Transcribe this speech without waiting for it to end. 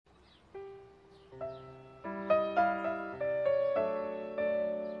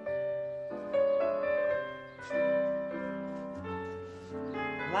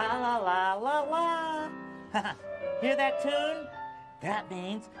Hear that tune? That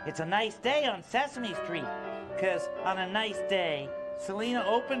means it's a nice day on Sesame Street. Because on a nice day, Selena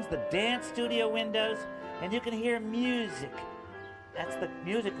opens the dance studio windows and you can hear music. That's the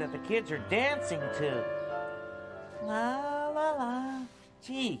music that the kids are dancing to. La, la, la.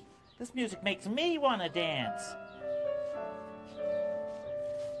 Gee, this music makes me want to dance.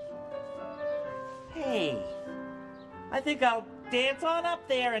 Hey, I think I'll dance on up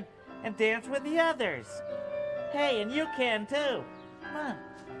there and dance with the others. Hey, and you can too. Come on.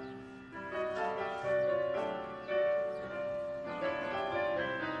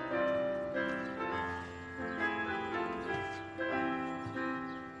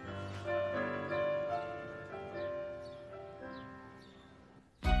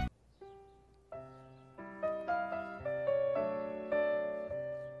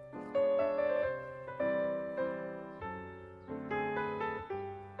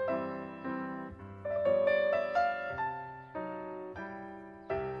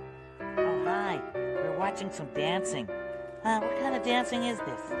 Watching some dancing. What kind of dancing is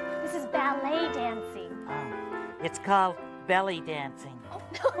this? This is ballet dancing. Oh, it's called belly dancing. Oh,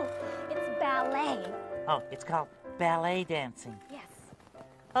 no, it's ballet. Oh, it's called ballet dancing. Yes.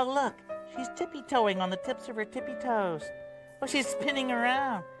 Oh, look, she's tippy-toeing on the tips of her tippy toes. Oh, she's spinning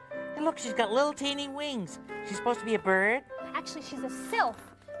around. And look, she's got little teeny wings. She's supposed to be a bird? Actually, she's a sylph,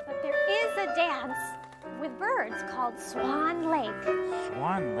 but there is a dance with birds called Swan Lake.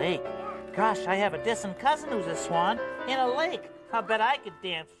 Swan Lake? Gosh, I have a distant cousin who's a swan in a lake. I'll bet I could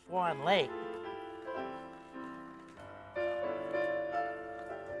dance Swan Lake.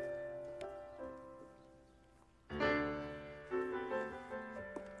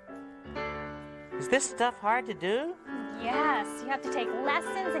 Is this stuff hard to do? Yes, you have to take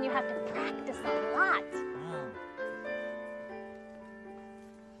lessons and you have to practice a lot.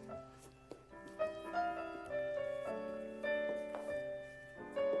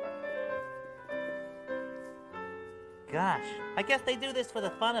 Gosh, I guess they do this for the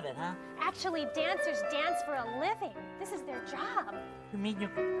fun of it, huh? Actually, dancers dance for a living. This is their job. You mean you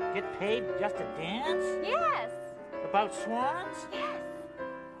get paid just to dance? Yes. About swans? Yes.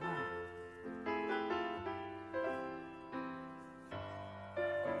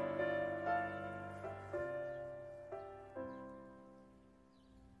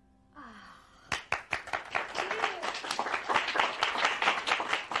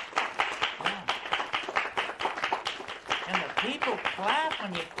 People clap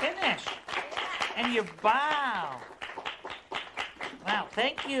when you finish. And you bow. Wow,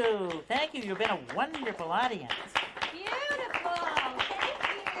 thank you. Thank you. You've been a wonderful audience. Beautiful. Thank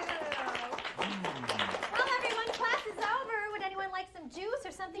you. Well, everyone, class is over. Would anyone like some juice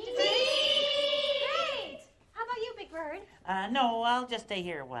or something to drink? Great. How about you, Big Bird? No, I'll just stay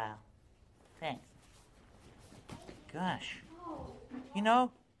here a while. Thanks. Gosh. You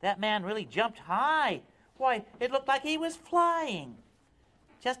know, that man really jumped high. Why, it looked like he was flying.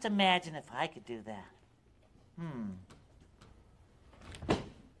 Just imagine if I could do that.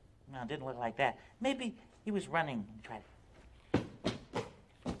 No, it didn't look like that. Maybe he was running and tried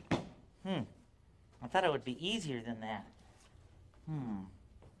it. I thought it would be easier than that.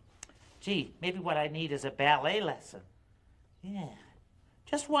 Gee, maybe what I need is a ballet lesson. Yeah,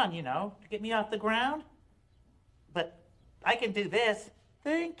 just one, you know, to get me off the ground. But I can do this.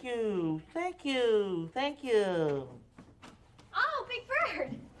 Thank you, thank you, thank you. Oh, Big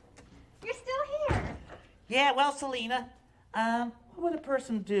Bird, you're still here. Yeah, well, Selena, what would a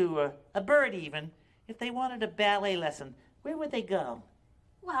person do, a bird even, if they wanted a ballet lesson? Where would they go?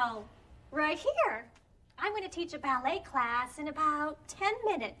 Well, right here. I'm going to teach a ballet class in about 10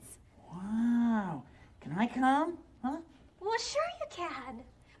 minutes. Wow, can I come, huh? Well, sure you can.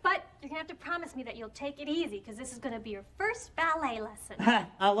 But you're going to have to promise me that you'll take it easy, because this is going to be your first ballet lesson.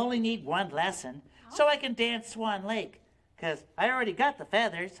 I'll only need one lesson, so I can dance Swan Lake, because I already got the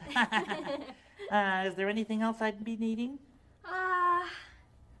feathers. Is there anything else I'd be needing?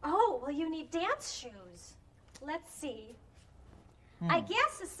 Oh, well, you need dance shoes. Let's see. I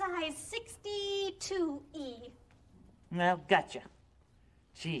guess a size 62E. Well, gotcha.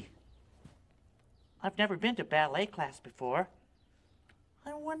 Gee, I've never been to ballet class before.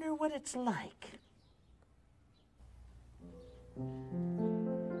 I wonder what it's like.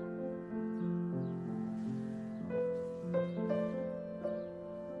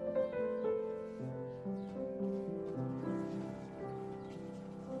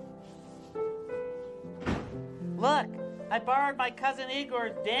 Look, I borrowed my cousin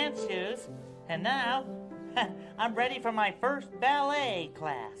Igor's dance shoes, and now I'm ready for my first ballet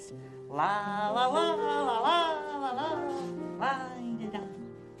class. La la la la la la la la la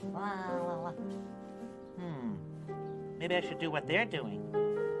la la la. Maybe I should do what they're doing.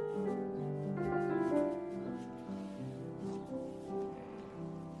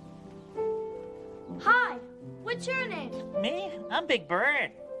 Hi, what's your name? Me? I'm Big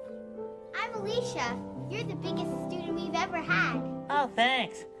Bird. I'm Alicia. You're the biggest student we've ever had. Oh,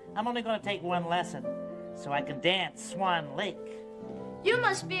 thanks. I'm only going to take one lesson so I can dance Swan Lake. You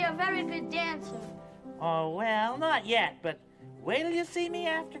must be a very good dancer. Oh, well, not yet, but wait till you see me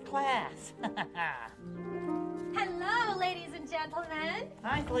after class. Hello, ladies and gentlemen.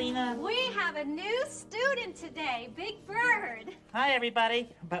 Hi, Selena. We have a new student today, Big Bird. Hi, everybody.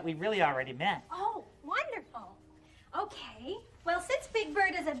 But we really already met. Oh, wonderful. Okay, well, since Big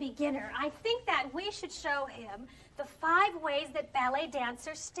Bird is a beginner, I think that we should show him the 5 ways that ballet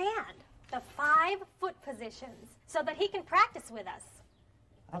dancers stand, the 5 foot positions, so that he can practice with us.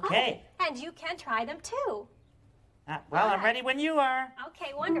 Okay. Oh, and you can try them too. Well, I'm ready when you are.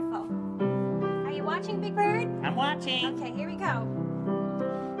 Okay, wonderful. Are you watching, Big Bird? I'm watching. Okay, here we go.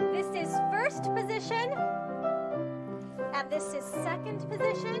 This is first position, and this is second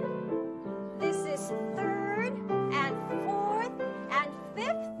position. This is third, and fourth, and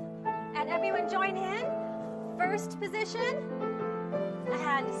fifth. And everyone join in. First position,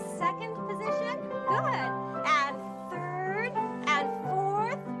 and second position. Good. And third, and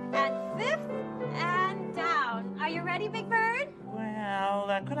fourth, and fifth, and down. Are you ready, Big Bird? Well,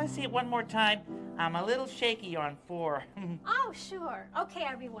 could I see it one more time? I'm a little shaky on 4. Oh, sure. Okay,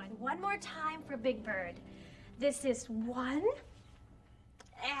 everyone. One more time for Big Bird. This is 1,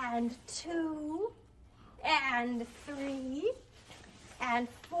 and 2, and 3, and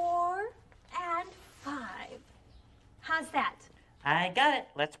 4, and 5. How's that? I got it.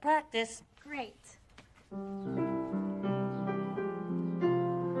 Let's practice. Great. All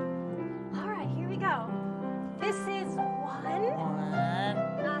right, here we go. This is 1. 1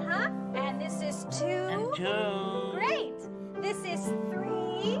 And this is 2. and 2. Great. This is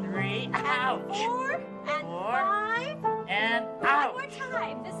 3. 3. And Ouch. 4. And 4. 5. And One ouch. more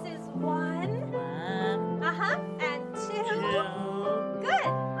time. This is 1. 1, And 2. 2, Good.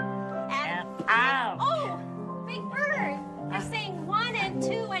 and ouch. Oh, Big Bird. You're saying 1 and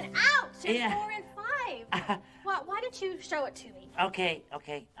 2 and ouch. And Yeah. 4 and 5. Well, why don't you show it to me? Okay. All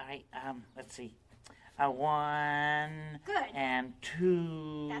right. Let's see. 1. Good. And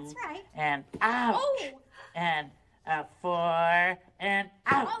 2. That's right. And ouch. Oh. And 4. And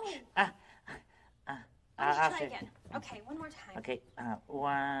ouch. Oh. Why don't you I'll try see. again? Okay, one more time. Okay.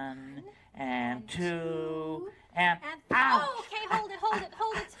 1 and and 2 and And ouch. oh, okay, hold it.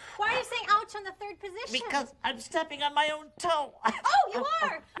 Why are you saying ouch on the third position? Because I'm stepping on my own toe. Oh, you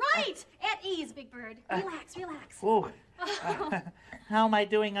are right. At ease, Big Bird. Relax. Ooh. How am I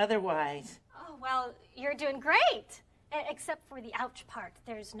doing otherwise? Oh, well, you're doing great. Except for the ouch part.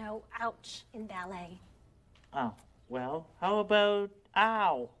 There's no ouch in ballet. Oh, well, how about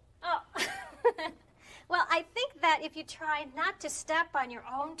ow? Oh. Well, I think that if you try not to step on your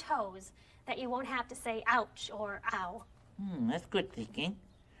own toes, that you won't have to say ouch or ow. That's good thinking.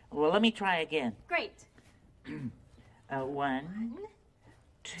 Well, let me try again. Great. 1,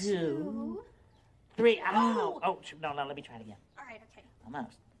 2, 3. Ow! Oh, no, let me try it again. All right, okay.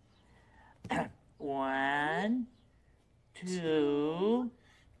 Almost. 1, 2,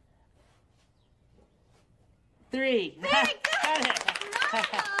 3. Very Got good. it.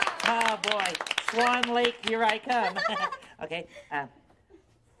 Bravo. Oh boy, Swan Lake, here I come. Okay,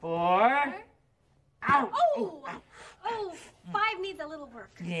 4. Ow! Oh, oh, 5 needs a little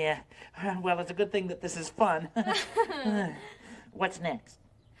work. Yeah. Well, it's a good thing that this is fun. What's next?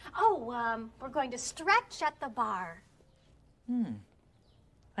 Oh, we're going to stretch at the bar.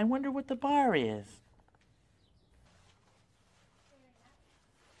 I wonder what the bar is.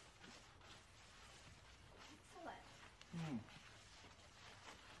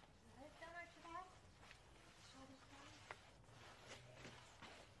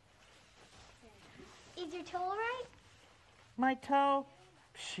 Is your toe all right? My toe?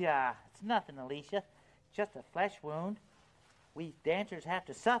 Pshaw, it's nothing, Alicia. Just a flesh wound. We dancers have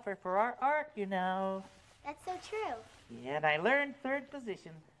to suffer for our art, you know. That's so true. Yeah, and I learned third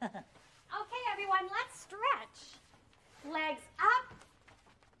position. Okay, everyone, let's stretch. Legs up.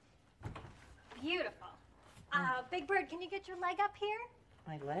 Beautiful. Big Bird, can you get your leg up here?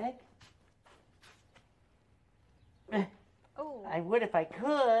 My leg? Oh. I would if I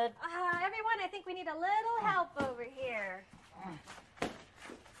could. Everyone, I think we need a little help over here.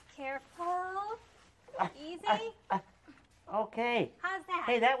 Careful. Easy. Okay. How's that?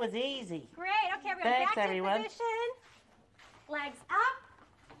 Hey, that was easy. Great. Okay, everyone, Thanks, back to everyone. position. Legs up.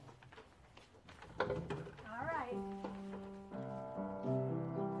 All right.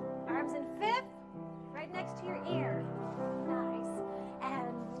 Arms in fifth, right next to your ear.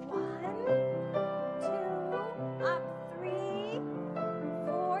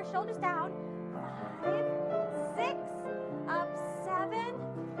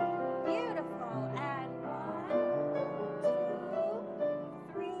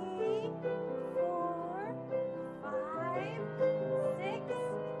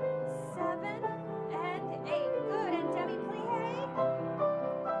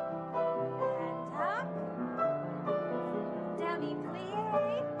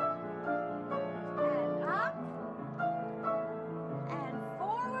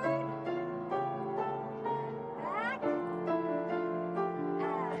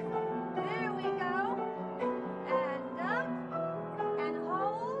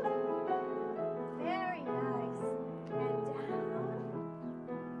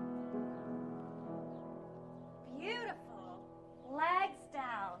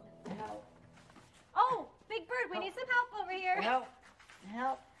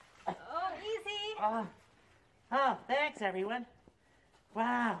 help? Oh, easy. Oh, thanks, everyone.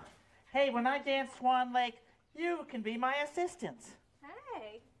 Wow. Hey, when I dance Swan Lake, you can be my assistants.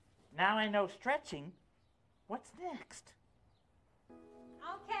 Hey. Now I know stretching. What's next?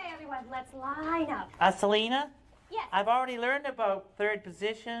 Okay, everyone, let's line up. Selena? Yes. I've already learned about third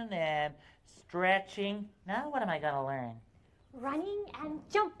position and stretching. Now what am I going to learn? Running and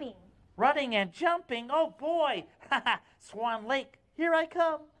jumping. Running and jumping? Oh, boy. Swan Lake, here I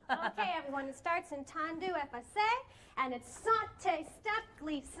come. Okay, everyone, it starts in tendu FSA, and it's sante, step,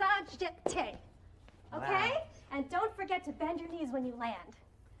 glissade, jeté. Okay? Wow. And don't forget to bend your knees when you land.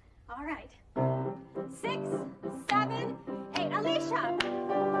 All right. 6, 7, 8. Alicia.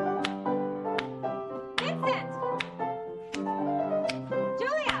 Vincent.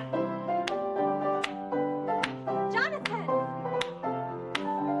 Julia. Jonathan.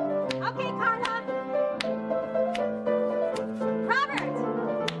 Okay, Carla. Robert.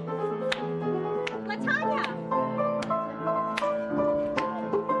 Latanya.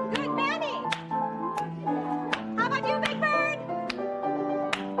 Good, Manny. How about you, Big Bird?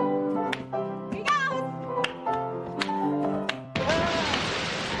 Here he goes.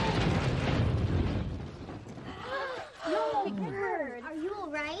 No, Big Bird. Are you all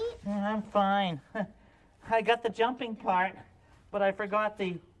right? I'm fine. I got the jumping part, but I forgot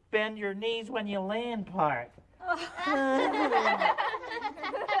the bend your knees when you land part. Okay,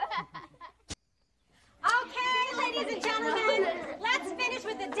 ladies and gentlemen, let's finish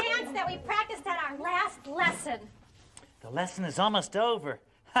with the dance that we practiced at our last lesson. The lesson is almost over.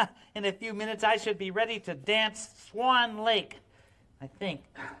 In a few minutes, I should be ready to dance Swan Lake. I think.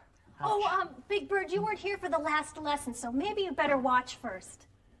 Big Bird, you weren't here for the last lesson, so maybe you better watch first.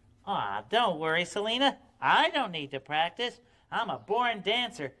 Don't worry, Selena. I don't need to practice. I'm a born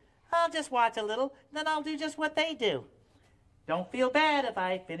dancer. I'll just watch a little, then I'll do just what they do. Don't feel bad if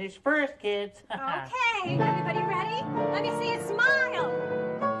I finish first, kids. Okay, everybody ready? Let me see a smile.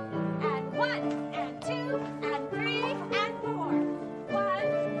 And 1, and 2, and 3, and 4.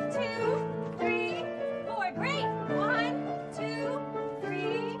 1, 2, 3, 4. Great. 1, 2,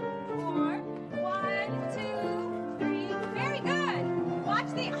 3, 4. 1, 2, 3. Very good. Watch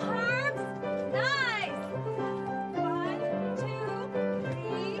the arms. Nice. 1, 2,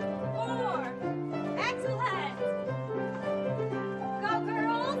 3, 4. Excellent. Go,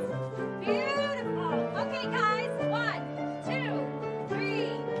 girls. Beautiful. Okay, guys. 1, 2, 3,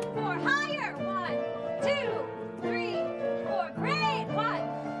 4. Higher. 1, 2, 3, 4. Great. 1,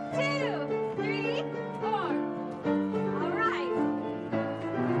 2, 3, 4. All right.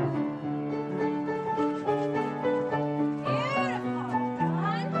 Beautiful.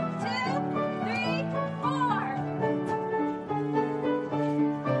 1, 2, 3, 4.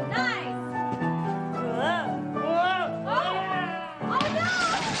 Nice. Whoa! Oh no!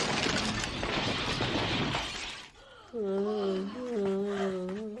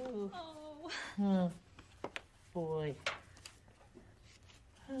 Oh. Boy.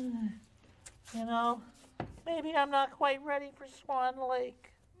 You know, maybe I'm not quite ready for Swan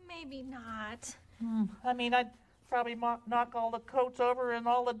Lake. Maybe not. I mean, I'd probably knock all the coats over and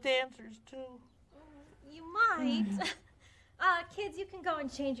all the dancers, too. You might. Kids, you can go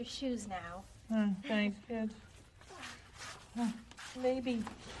and change your shoes now. Thanks, kids.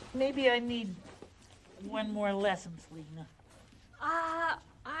 Maybe I need one more lesson, Selena.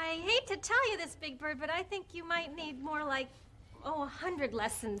 I hate to tell you this, Big Bird, but I think you might need more like, 100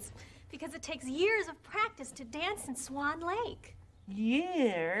 lessons. Because it takes years of practice to dance in Swan Lake.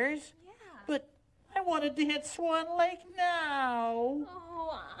 Years? Yeah. But I want to dance Swan Lake now.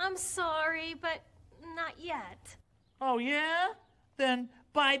 Oh, I'm sorry, but not yet. Oh, yeah? Then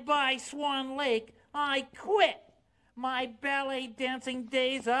bye-bye, Swan Lake. I quit. My ballet dancing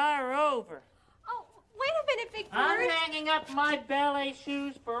days are over. Oh, wait a minute, Big Bird. I'm hanging up my ballet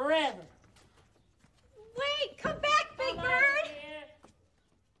shoes forever. Wait, come back, Big Come on, Bird. dear.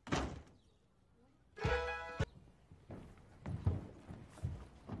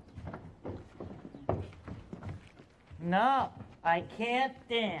 No, I can't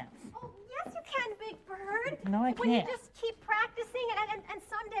dance. Oh, yes, you can, Big Bird. No, I When you can't. just keep practicing, and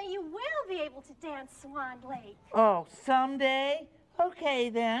someday you will be able to dance Swan Lake. Oh, someday? Okay,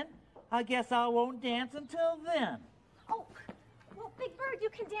 then. I guess I won't dance until then. Oh, well, Big Bird, you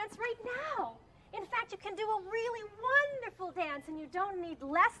can dance right now. In fact, you can do a really wonderful dance, and you don't need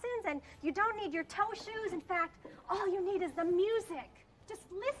lessons, and you don't need your toe shoes. In fact, all you need is the music.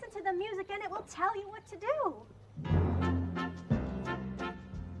 Just listen to the music, and it will tell you what to do.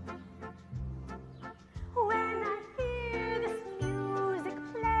 When I hear this music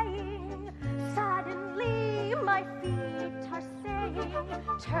playing, suddenly my feet are saying,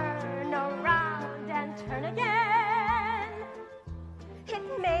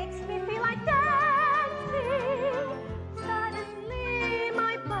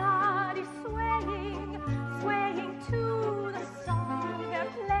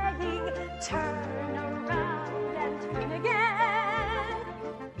 turn around and turn again.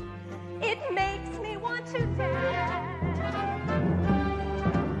 It makes me want to dance.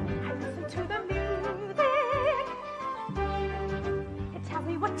 I listen to the music. It tells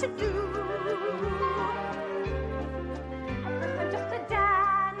me what to do. At first I'm just a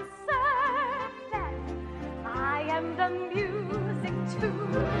dancer, then I am the music too.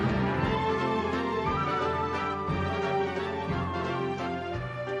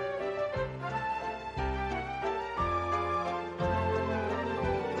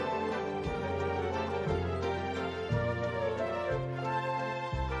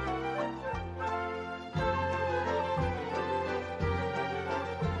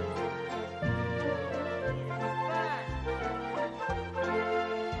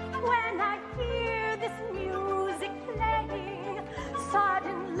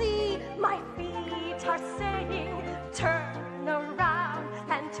 Turn around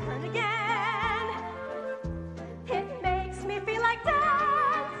and turn again. It makes me feel like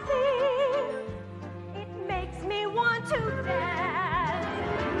dancing. It makes me want to dance.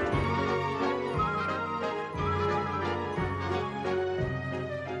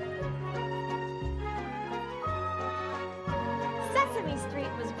 Sesame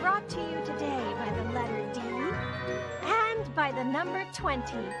Street was brought to you today by the letter D and by the number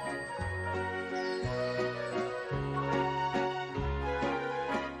 20.